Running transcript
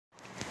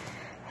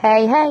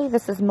Hey,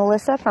 this is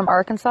Melissa from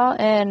Arkansas,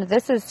 and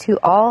this is to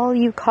all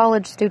you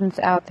college students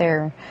out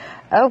there.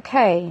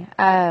 Okay,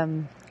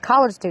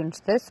 college students,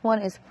 this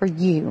one is for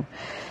you.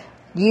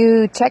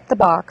 You checked the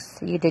box,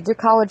 you did your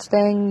college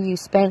thing, you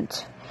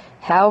spent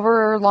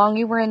however long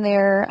you were in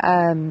there,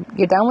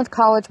 you're done with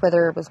college,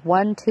 whether it was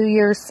 1, 2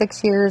 years,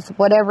 6 years,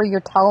 whatever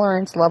your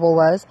tolerance level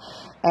was,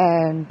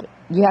 and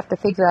you have to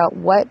figure out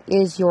what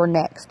is your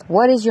next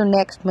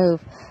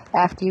move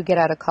after you get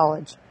out of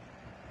college.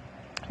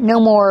 No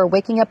more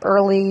waking up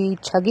early,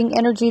 chugging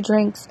energy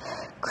drinks,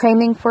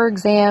 cramming for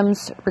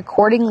exams,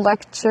 recording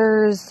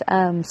lectures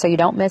so you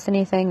don't miss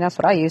anything. That's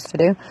what I used to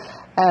do.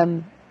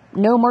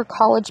 No more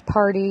college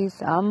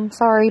parties. I'm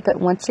sorry, but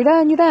once you're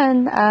done, you're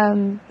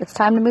done. It's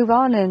time to move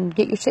on and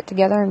get your shit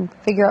together and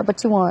figure out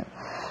what you want.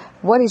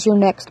 What is your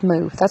next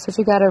move? That's what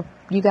you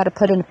gotta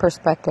put into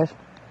perspective.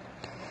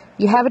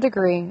 You have a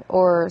degree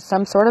or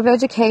some sort of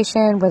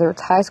education, whether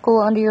it's high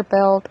school under your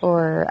belt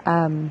or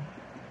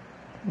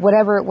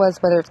whatever it was,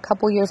 whether it's a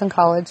couple years in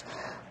college.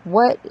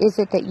 What is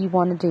it that you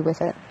want to do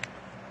with it?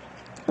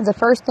 The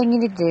first thing you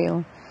need to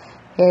do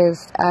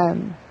is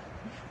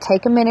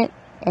take a minute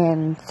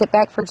and sit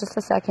back for just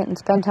a second and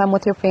spend time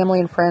with your family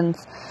and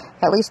friends,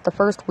 at least the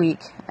first week,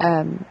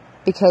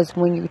 because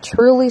when you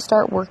truly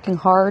start working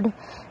hard,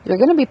 you're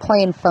going to be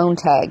playing phone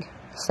tag,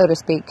 so to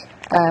speak,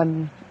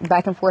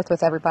 back and forth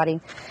with everybody.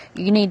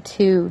 You need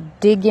to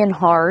dig in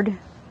hard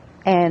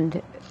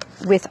and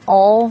with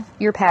all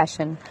your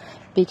passion,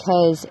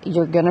 because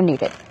you're going to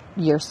need it.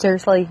 You're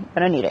seriously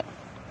going to need it.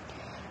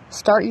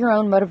 Start your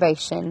own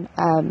motivation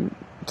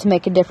to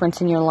make a difference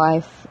in your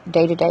life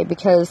day to day,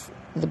 because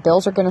the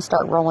bills are going to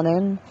start rolling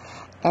in,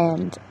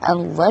 and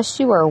unless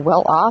you are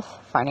well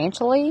off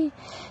financially,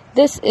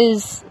 this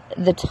is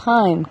the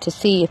time to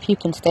see if you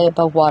can stay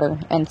above water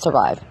and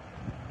survive.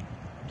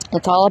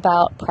 It's all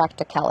about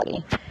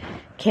practicality.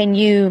 Can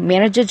you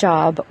manage a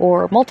job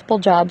or multiple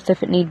jobs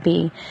if it need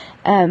be?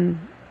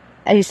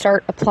 As you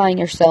start applying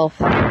yourself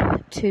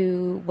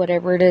to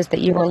whatever it is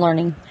that you are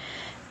learning.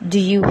 Do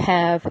you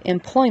have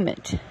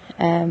employment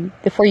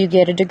before you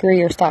get a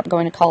degree or stop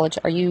going to college?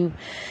 Are you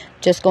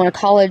just going to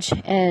college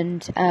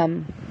and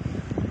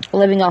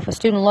living off of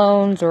student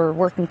loans or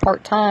working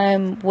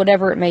part-time,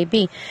 whatever it may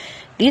be?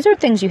 These are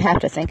things you have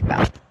to think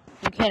about.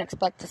 You can't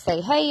expect to say,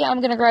 hey, I'm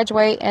going to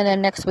graduate and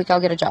then next week I'll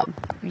get a job.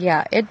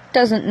 Yeah, it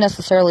doesn't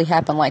necessarily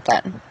happen like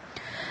that.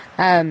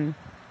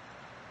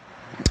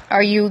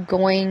 Are you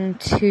going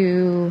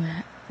to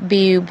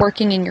be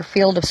working in your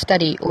field of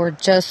study or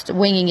just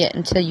winging it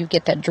until you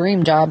get that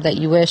dream job that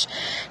you wish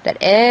that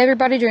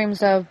everybody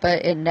dreams of,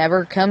 but it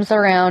never comes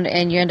around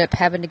and you end up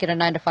having to get a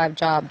 9-to-5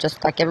 job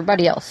just like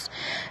everybody else?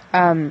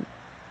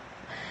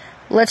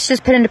 Let's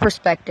just put into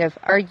perspective.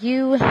 Are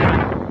you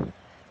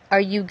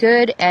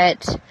good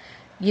at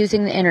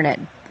using the internet?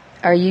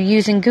 Are you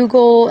using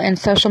Google and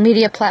social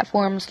media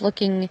platforms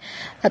looking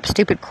up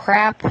stupid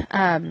crap,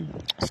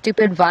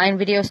 stupid Vine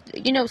videos,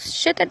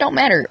 shit that don't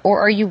matter? Or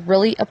are you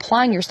really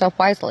applying yourself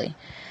wisely?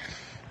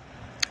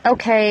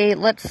 Okay,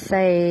 let's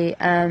say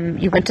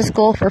you went to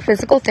school for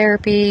physical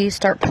therapy,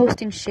 start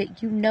posting shit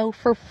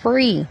for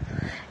free.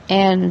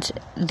 And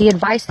the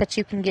advice that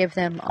you can give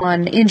them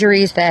on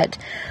injuries that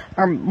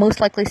are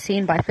most likely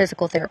seen by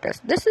physical therapists.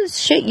 This is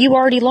shit you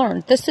already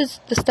learned. This is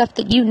the stuff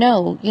that you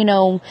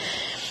know.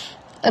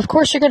 Of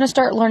course, you're going to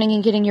start learning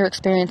and getting your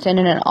experience in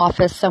an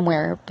office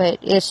somewhere, but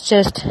it's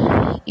just,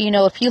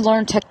 if you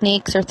learn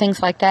techniques or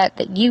things like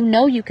that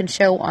you can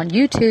show on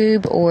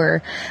YouTube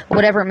or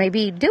whatever it may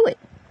be, do it.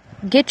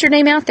 Get your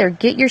name out there.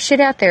 Get your shit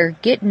out there.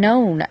 Get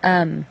known.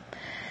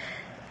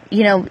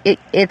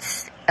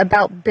 It's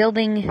about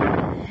building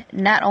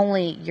not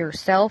only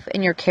yourself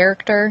and your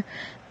character,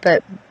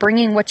 but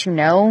bringing what you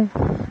know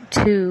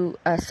to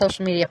a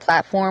social media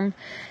platform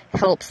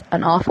helps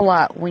an awful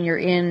lot when you're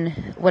in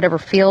whatever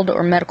field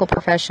or medical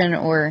profession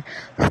or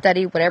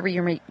study, whatever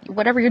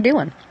you're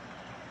doing.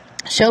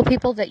 Show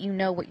people that you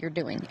know what you're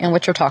doing and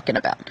what you're talking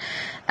about.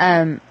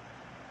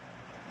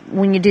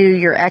 When you do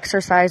your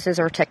exercises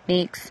or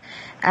techniques,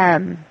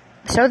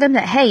 show them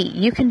that, hey,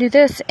 you can do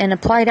this and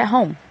apply it at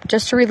home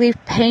just to relieve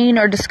pain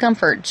or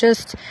discomfort.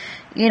 Just,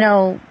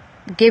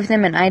 give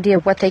them an idea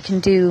of what they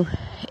can do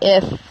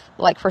if,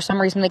 like, for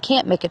some reason they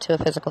can't make it to a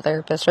physical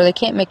therapist or they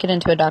can't make it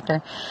into a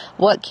doctor.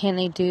 What can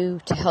they do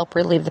to help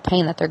relieve the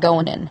pain that they're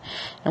going in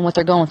and what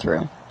they're going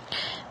through?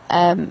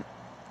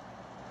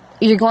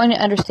 You're going to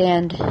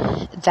understand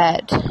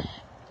that,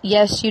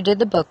 yes, you did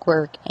the book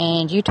work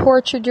and you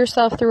tortured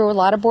yourself through a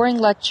lot of boring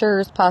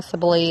lectures,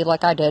 possibly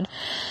like I did.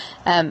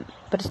 But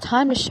it's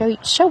time to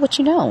show what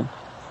you know.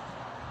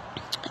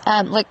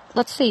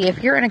 Let's see,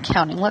 if you're in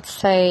accounting, let's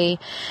say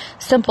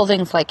simple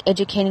things like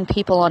educating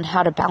people on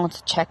how to balance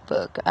a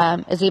checkbook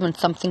is even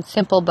something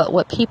simple, but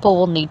what people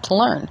will need to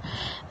learn.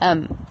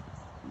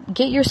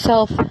 Get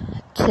yourself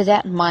to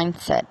that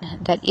mindset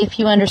that if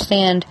you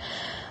understand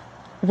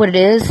what it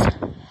is,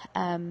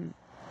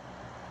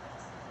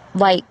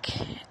 like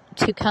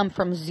to come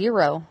from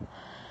zero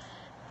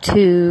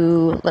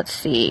to,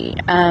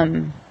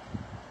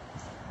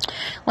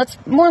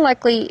 more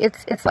likely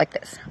it's like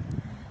this.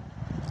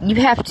 You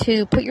have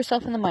to put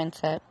yourself in the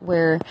mindset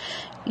where,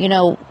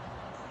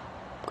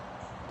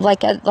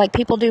 like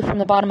people do from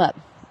the bottom up.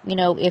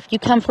 If you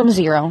come from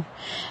zero,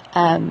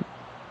 and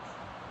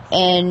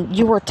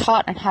you were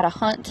taught on how to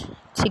hunt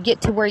to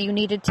get to where you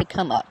needed to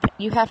come up,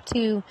 you have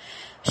to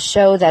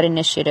show that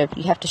initiative.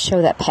 You have to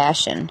show that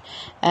passion.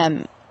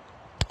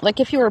 Like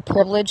if you were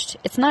privileged,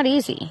 it's not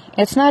easy.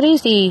 It's not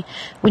easy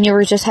when you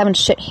were just having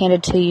shit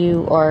handed to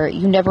you, or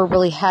you never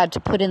really had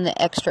to put in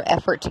the extra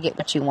effort to get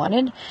what you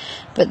wanted.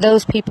 But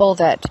those people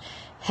that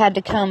had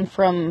to come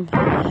from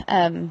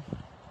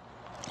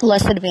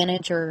less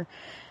advantage or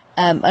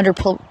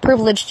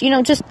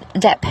underprivileged, just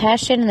that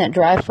passion and that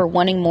drive for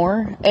wanting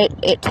more,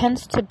 it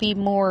tends to be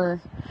more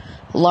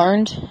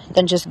learned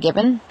than just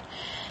given.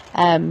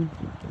 You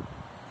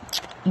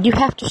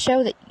have to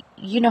show that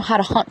you know how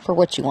to hunt for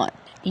what you want.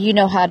 You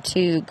know how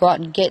to go out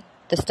and get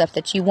the stuff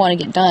that you want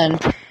to get done,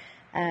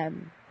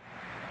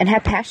 and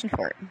have passion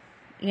for it.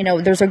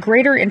 There's a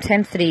greater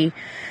intensity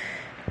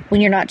when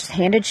you're not just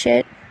handed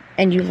shit,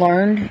 and you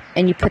learn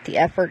and you put the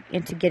effort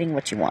into getting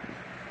what you want.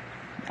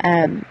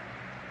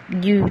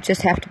 You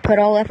just have to put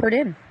all effort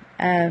in.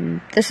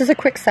 This is a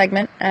quick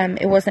segment.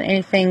 It wasn't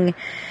anything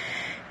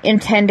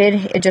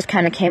intended. It just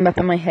kind of came up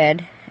in my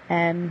head.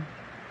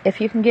 If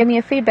you can give me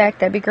a feedback,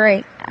 that'd be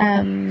great.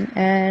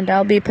 And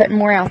I'll be putting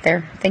more out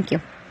there. Thank you.